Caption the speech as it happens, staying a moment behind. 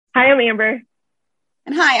Hi, I'm Amber.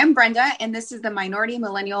 And hi, I'm Brenda, and this is the Minority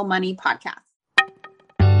Millennial Money Podcast. Hi,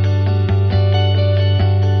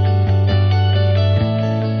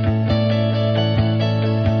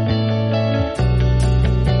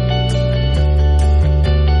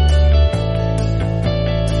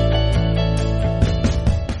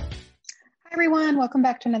 everyone. Welcome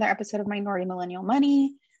back to another episode of Minority Millennial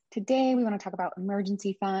Money. Today, we want to talk about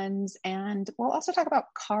emergency funds, and we'll also talk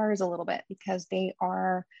about cars a little bit because they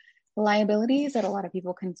are liabilities that a lot of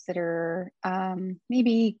people consider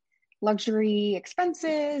maybe luxury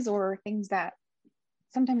expenses or things that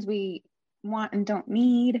sometimes we want and don't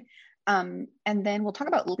need. And then we'll talk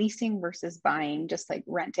about leasing versus buying, just like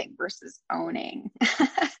renting versus owning.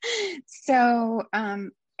 So,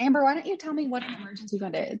 Amber, why don't you tell me what an emergency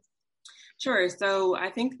fund is? Sure. So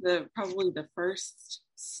I think probably the first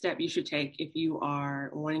step you should take if you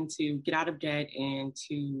are wanting to get out of debt and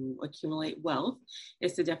to accumulate wealth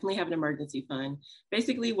is to definitely have an emergency fund.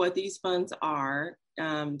 Basically, what these funds are,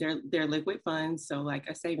 they're liquid funds, so like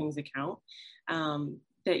a savings account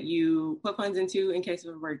that you put funds into in case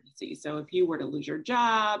of emergency. So if you were to lose your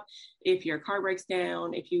job, if your car breaks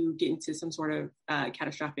down, if you get into some sort of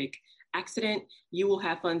catastrophic accident, you will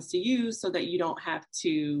have funds to use so that you don't have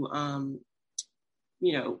to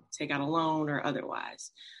take out a loan or otherwise.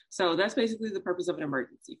 So that's basically the purpose of an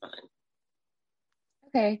emergency fund.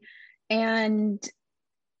 Okay. And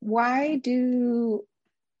why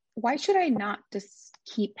should I not just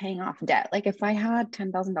keep paying off debt? Like if I had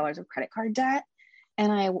 $10,000 of credit card debt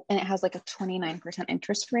and it has like a 29%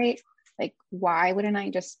 interest rate, like why wouldn't I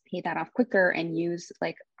just pay that off quicker and use,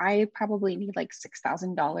 like, I probably need like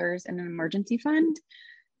 $6,000 in an emergency fund.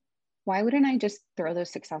 Why wouldn't I just throw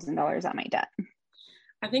those $6,000 at my debt?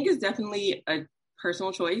 I think it's definitely a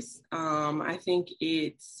personal choice. I think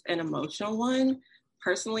it's an emotional one.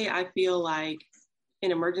 Personally, I feel like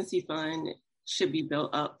an emergency fund should be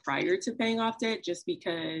built up prior to paying off debt, just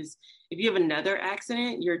because if you have another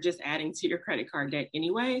accident, you're just adding to your credit card debt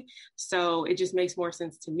anyway. So it just makes more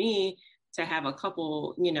sense to me to have a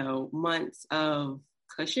couple, months of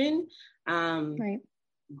cushion Right.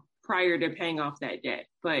 prior to paying off that debt.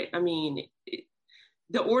 But I mean,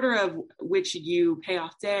 the order of which you pay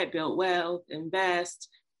off debt, build wealth, invest,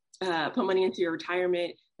 put money into your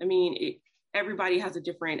retirement. I mean, everybody has a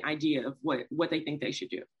different idea of what they think they should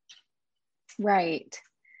do. Right.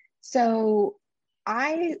 So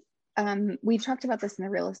we've talked about this in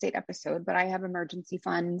the real estate episode, but I have emergency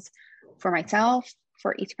funds for myself,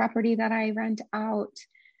 for each property that I rent out.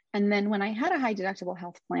 And then when I had a high deductible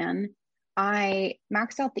health plan, I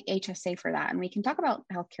maxed out the HSA for that. And we can talk about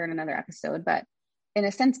healthcare in another episode, but in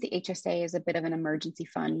a sense, the HSA is a bit of an emergency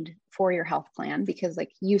fund for your health plan because,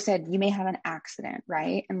 like you said, you may have an accident,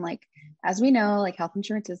 right? And like, as we know, like health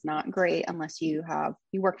insurance is not great unless you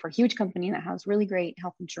work for a huge company that has really great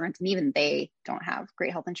health insurance. And even they don't have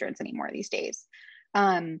great health insurance anymore these days.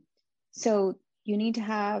 So you need to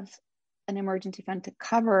have an emergency fund to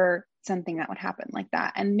cover something that would happen like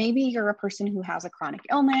that. And maybe you're a person who has a chronic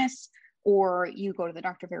illness, or you go to the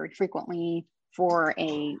doctor very frequently for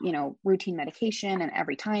a routine medication, and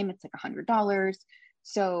every time it's like $100.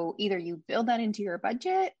 So either you build that into your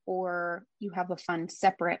budget or you have a fund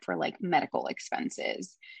separate for like medical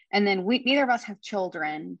expenses. And then neither of us have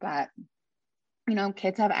children, but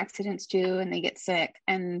kids have accidents too and they get sick.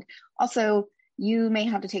 And also you may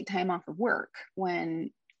have to take time off of work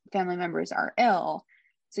when family members are ill.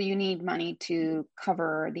 So you need money to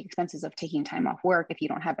cover the expenses of taking time off work if you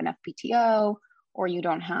don't have enough PTO or you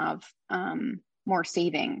don't have more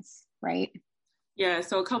savings, right? Yeah,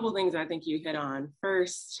 so a couple of things I think you hit on.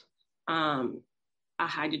 First, a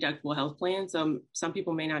high deductible health plan. So some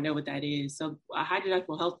people may not know what that is. So a high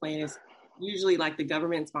deductible health plan is usually like the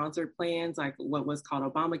government sponsored plans, like what was called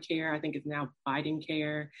Obamacare. I think it's now Biden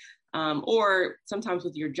Care. Or sometimes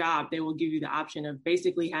with your job, they will give you the option of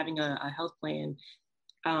basically having a health plan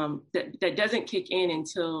that doesn't kick in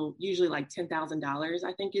until usually like $10,000.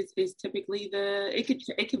 I think is typically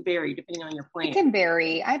it could vary depending on your plan. It can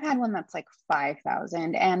vary. I've had one that's like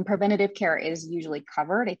 5,000, and preventative care is usually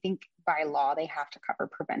covered. I think by law they have to cover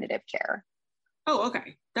preventative care. Oh,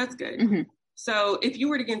 okay, that's good. Mm-hmm. So if you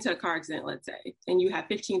were to get into a car accident, let's say, and you have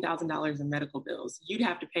 $15,000 in medical bills, you'd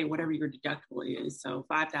have to pay whatever your deductible is. So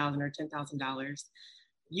 $5,000 or $10,000.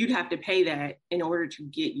 You'd have to pay that in order to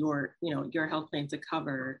get your health plan to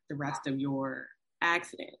cover the rest of your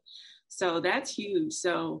accident. So that's huge.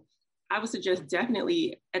 So I would suggest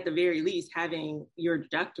definitely, at the very least, having your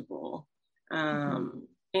deductible in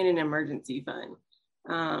an emergency fund.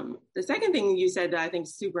 The second thing you said that I think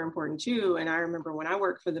is super important too, and I remember when I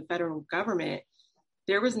worked for the federal government,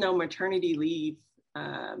 there was no maternity leave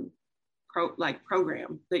program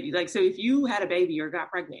that you, like, so if you had a baby or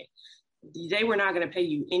got pregnant, they were not going to pay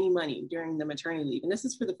you any money during the maternity leave. And this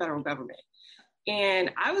is for the federal government.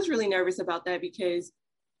 And I was really nervous about that because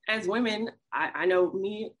as women, I know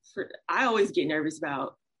me, I always get nervous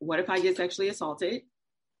about what if I get sexually assaulted?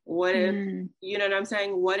 What if, you know what I'm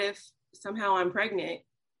saying? What if somehow I'm pregnant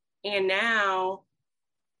and now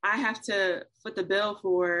I have to foot the bill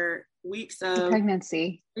for weeks of the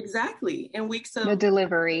pregnancy. Exactly. And weeks of the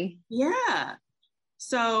delivery. Yeah.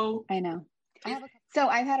 So I know. So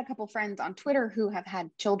I've had a couple friends on Twitter who have had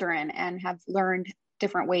children and have learned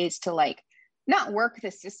different ways to like not work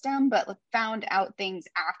the system, but found out things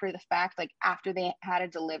after the fact, like after they had a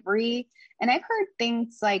delivery. And I've heard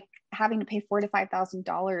things like having to pay $4,000 to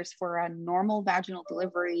 $5,000 for a normal vaginal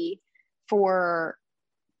delivery for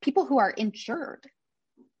people who are insured,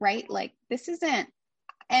 right? Like this isn't,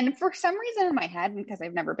 and for some reason in my head, because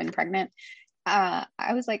I've never been pregnant, I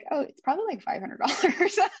was like, oh, it's probably like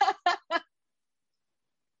 $500.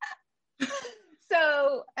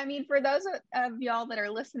 So, I mean, for those of y'all that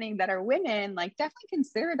are listening that are women, like definitely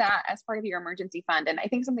consider that as part of your emergency fund. And I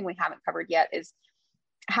think something we haven't covered yet is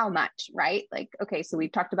how much, right? Like, okay, so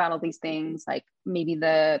we've talked about all these things, like maybe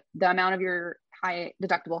the amount of your high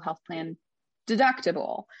deductible health plan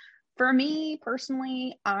deductible. For me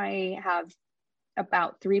personally, I have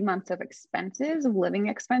about 3 months of expenses, of living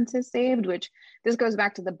expenses saved, which this goes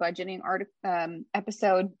back to the budgeting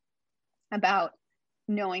episode about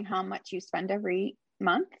knowing how much you spend every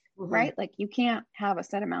month, right? Like you can't have a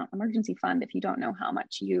set amount emergency fund if you don't know how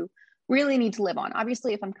much you really need to live on.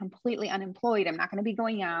 Obviously, if I'm completely unemployed, I'm not going to be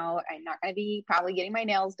going out. I'm not going to be probably getting my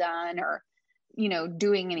nails done or, you know,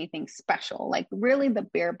 doing anything special, like really the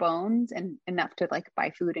bare bones and enough to like buy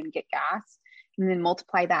food and get gas, and then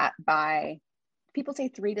multiply that by, people say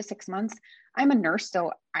 3 to 6 months. I'm a nurse,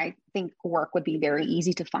 so I think work would be very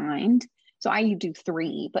easy to find. So I do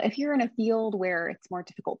 3, but if you're in a field where it's more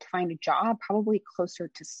difficult to find a job, probably closer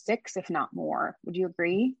to 6, if not more. Would you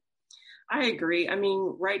agree? I agree. I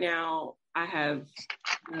mean, right now I have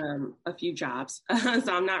a few jobs,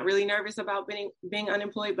 so I'm not really nervous about being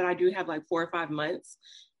unemployed, but I do have like 4 or 5 months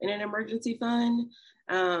in an emergency fund.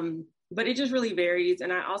 But it just really varies.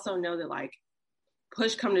 And I also know that like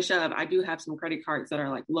push come to shove, I do have some credit cards that are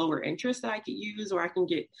like lower interest that I could use, or I can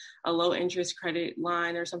get a low interest credit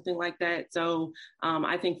line or something like that. So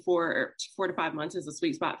I think 4 to 5 months is a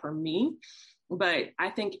sweet spot for me. But I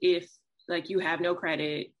think if like you have no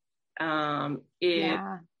credit, if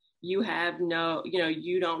you have no, you know,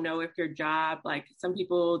 you don't know if your job, like some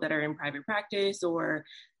people that are in private practice or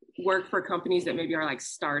work for companies that maybe are like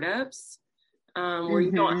startups, where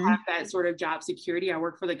you don't have that sort of job security. I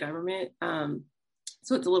work for the government.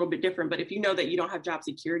 So it's a little bit different, but if you know that you don't have job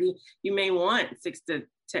security, you may want 6 to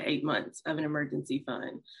 8 months of an emergency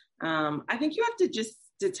fund. I think you have to just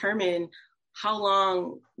determine how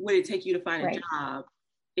long would it take you to find a job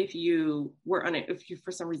if you were if you,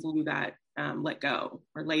 for some reason you got let go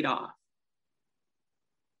or laid off.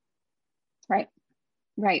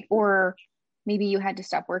 Right. Or maybe you had to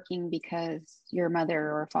stop working because your mother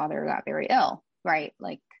or father got very ill, right?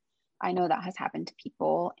 Like, I know that has happened to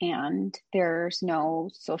people and there's no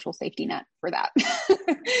social safety net for that.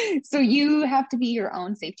 So you have to be your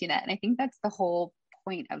own safety net. And I think that's the whole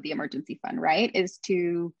point of the emergency fund, right? Is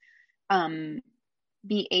to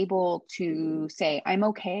be able to say, I'm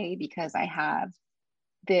okay because I have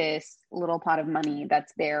this little pot of money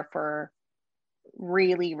that's there for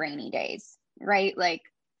really rainy days, right? Like,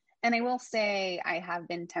 and I will say I have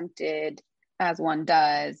been tempted, as one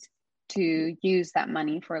does, to use that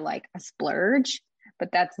money for like a splurge,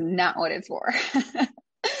 but that's not what it's for.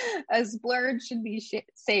 A splurge should be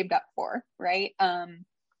saved up for, right?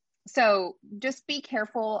 So just be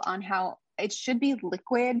careful on how it should be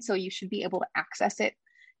liquid. So you should be able to access it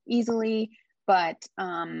easily, but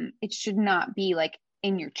it should not be like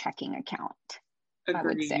in your checking account. Agreed. I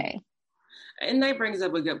would say. And that brings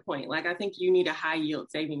up a good point. Like, I think you need a high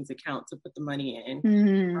yield savings account to put the money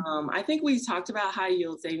in. I think we talked about high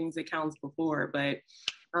yield savings accounts before, but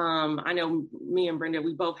I know me and Brenda,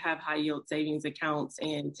 we both have high yield savings accounts.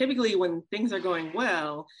 And typically when things are going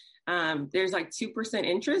well, there's like 2%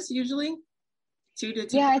 interest usually. 2 to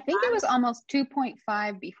 2. Yeah, I think it was almost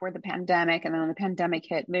 2.5 before the pandemic. And then when the pandemic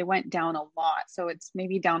hit, they went down a lot. So it's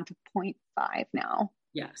maybe down to 0.5 now.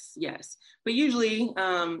 Yes. But usually,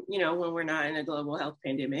 you know, when we're not in a global health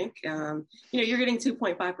pandemic, you know, you're getting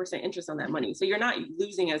 2.5% interest on that money. So you're not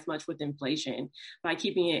losing as much with inflation by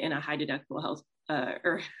keeping it in a high deductible health by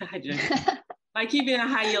keeping a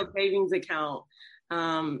high yield savings account.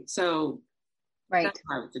 So that's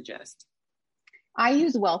what I would suggest. I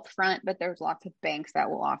use Wealthfront, but there's lots of banks that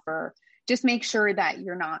will offer. Just make sure that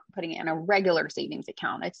you're not putting it in a regular savings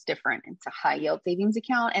account. It's different. It's a high yield savings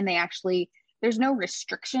account. And there's no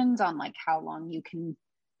restrictions on like how long you can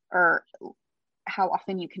or how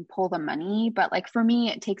often you can pull the money. But like for me,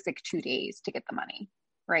 it takes like 2 days to get the money.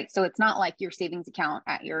 Right. So it's not like your savings account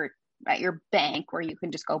at your bank where you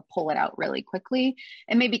can just go pull it out really quickly.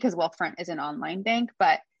 And maybe because Wealthfront is an online bank,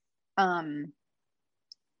 but um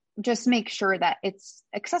just make sure that it's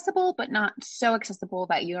accessible, but not so accessible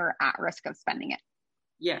that you're at risk of spending it.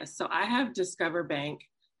 Yes. So I have Discover Bank.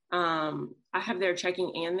 I have their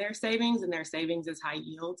checking and their savings, and their savings is high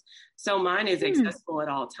yield. So mine is accessible at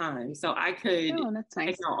all times. So I could that's nice.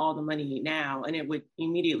 take out all the money now and it would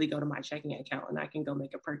immediately go to my checking account and I can go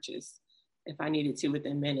make a purchase if I needed to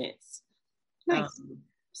within minutes. Nice.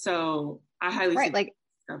 So I highly suggest like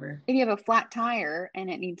Discover. If you have a flat tire and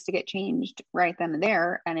it needs to get changed right then and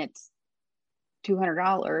there and it's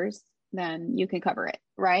 $200, then you can cover it,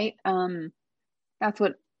 right? That's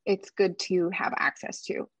what it's good to have access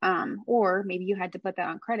to. Or maybe you had to put that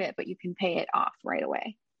on credit, but you can pay it off right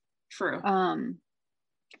away. True.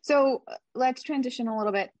 So let's transition a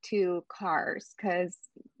little bit to cars, because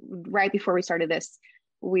right before we started this,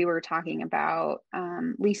 we were talking about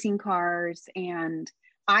leasing cars, and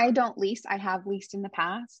I don't lease. I have leased in the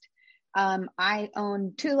past. I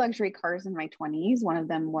own 2 luxury cars in my 20s. One of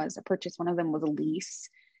them was a purchase, one of them was a lease,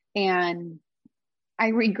 and I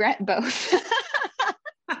regret both.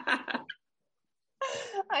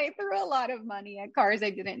 I threw a lot of money at cars I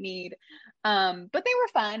didn't need. But they were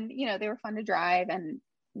fun. They were fun to drive and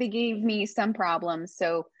they gave me some problems.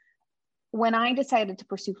 So when I decided to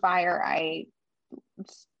pursue fire, I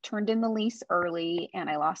turned in the lease early and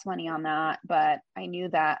I lost money on that. But I knew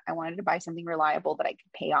that I wanted to buy something reliable that I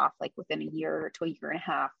could pay off like within a year to a year and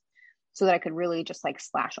a half so that I could really just like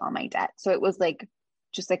slash all my debt. So it was like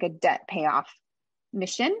just like a debt payoff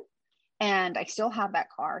mission. And I still have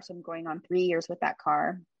that car. So I'm going on 3 years with that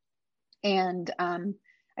car. And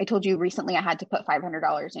I told you recently I had to put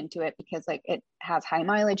 $500 into it because like it has high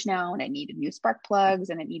mileage now and it needed new spark plugs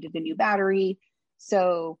and it needed a new battery.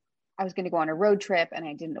 So I was going to go on a road trip and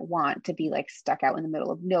I didn't want to be like stuck out in the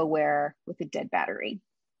middle of nowhere with a dead battery.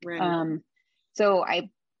 Right. So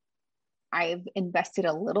I've invested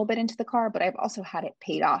a little bit into the car, but I've also had it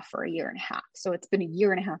paid off for a year and a half. So it's been a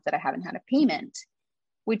year and a half that I haven't had a payment,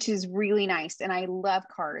 which is really nice. And I love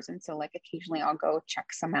cars. And so like occasionally I'll go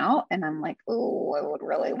check some out and I'm like, oh, I would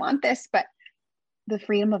really want this. But the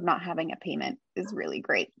freedom of not having a payment is really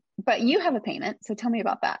great. But you have a payment. So tell me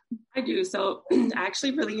about that. I do. So I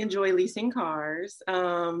actually really enjoy leasing cars.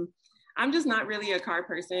 I'm just not really a car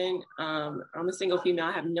person. I'm a single female.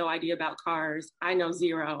 I have no idea about cars. I know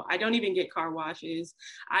zero. I don't even get car washes.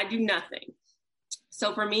 I do nothing.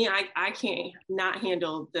 So for me, I can't not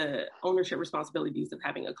handle the ownership responsibilities of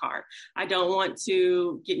having a car. I don't want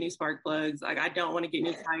to get new spark plugs. Like I don't want to get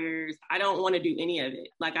new tires. I don't want to do any of it.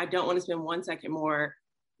 Like I don't want to spend 1 second more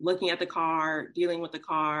looking at the car, dealing with the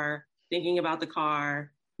car, thinking about the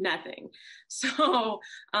car, nothing. So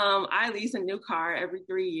I lease a new car every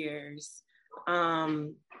 3 years.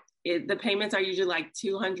 The payments are usually like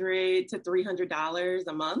 $200 to $300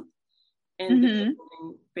 a month. And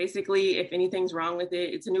basically, if anything's wrong with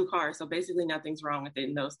it, it's a new car. So basically nothing's wrong with it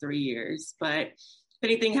in those 3 years. But if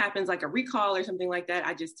anything happens, like a recall or something like that,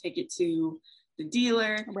 I just take it to the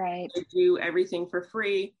dealer. Right. They do everything for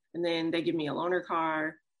free. And then they give me a loaner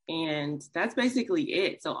car. And that's basically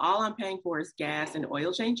it. So all I'm paying for is gas and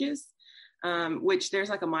oil changes, which there's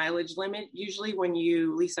like a mileage limit usually when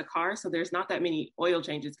you lease a car. So there's not that many oil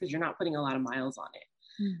changes because you're not putting a lot of miles on it.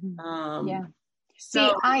 Yeah.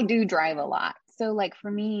 See, I do drive a lot. So like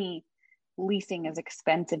for me, leasing is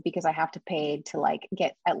expensive because I have to pay to like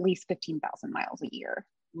get at least 15,000 miles a year.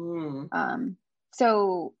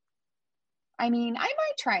 So, I mean, I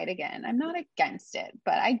might try it again. I'm not against it,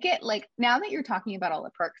 but I get like, now that you're talking about all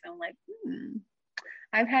the perks, I'm like,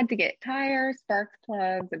 I've had to get tires, spark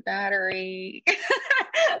plugs, a battery,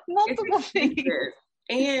 multiple things.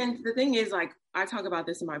 And the thing is, like, I talk about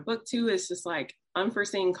this in my book too, it's just like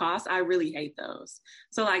unforeseen costs. I really hate those.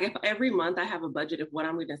 So like if every month I have a budget of what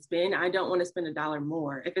I'm going to spend, I don't want to spend $1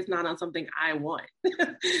 more if it's not on something I want.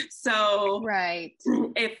 So right.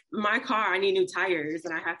 If my car, I need new tires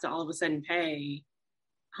and I have to all of a sudden pay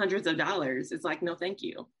hundreds of dollars, it's like, no, thank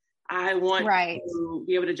you. I want to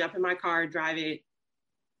be able to jump in my car, drive it,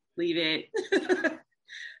 leave it.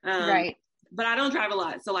 Right. But I don't drive a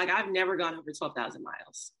lot. So like I've never gone over 12,000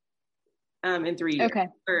 miles in 3 years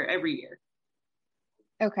or every year.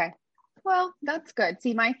 Okay. Well, that's good.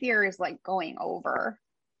 See, my fear is like going over.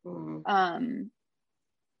 And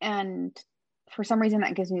for some reason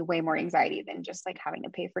that gives me way more anxiety than just like having to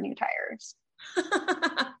pay for new tires.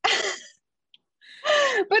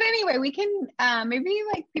 But anyway, we can maybe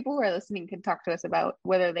like people who are listening can talk to us about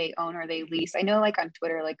whether they own or they lease. I know like on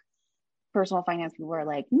Twitter, like personal finance people are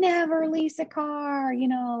like, never lease a car, you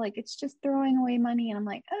know, like it's just throwing away money. And I'm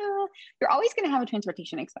like, oh, you're always going to have a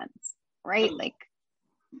transportation expense, right? Like,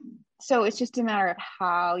 so it's just a matter of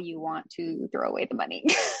how you want to throw away the money.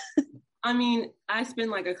 I mean, I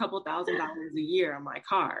spend like a couple $1,000s a year on my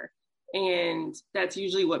car. And that's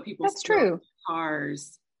usually what people spend on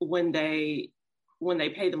cars when they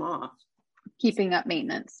pay them off. Keeping up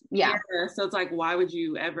maintenance. Yeah. So it's like, why would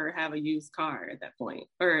you ever have a used car at that point,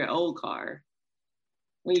 or an old car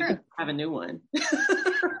when you could have a new one?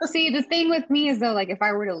 See, the thing with me is though, like if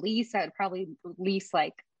I were to lease, I'd probably lease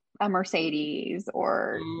like a Mercedes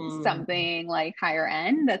or something like higher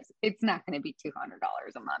end. It's not going to be $200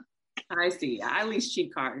 a month. I see. I lease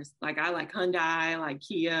cheap cars. Like I like Hyundai, I like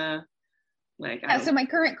Kia. Like so my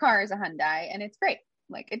current car is a Hyundai and it's great.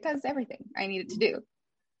 Like it does everything I need it to do.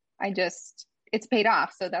 It's paid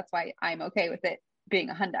off. So that's why I'm okay with it being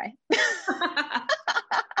a Hyundai.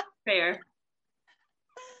 Fair.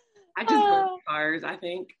 I just like cars, I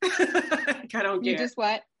think. I don't care. You just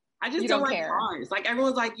what? I just don't like cars. Like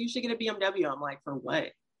everyone's like, you should get a BMW. I'm like, for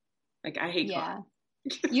what? Like I hate cars.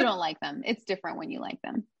 You don't like them. It's different when you like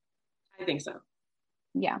them. I think so.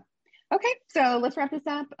 Yeah. Okay. So let's wrap this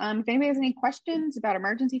up. If anybody has any questions about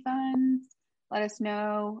emergency funds, let us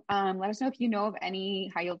know. Let us know if you know of any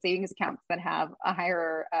high yield savings accounts that have a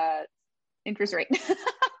higher interest rate.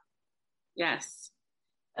 Yes.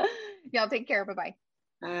 Y'all take care. Bye-bye.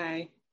 Bye.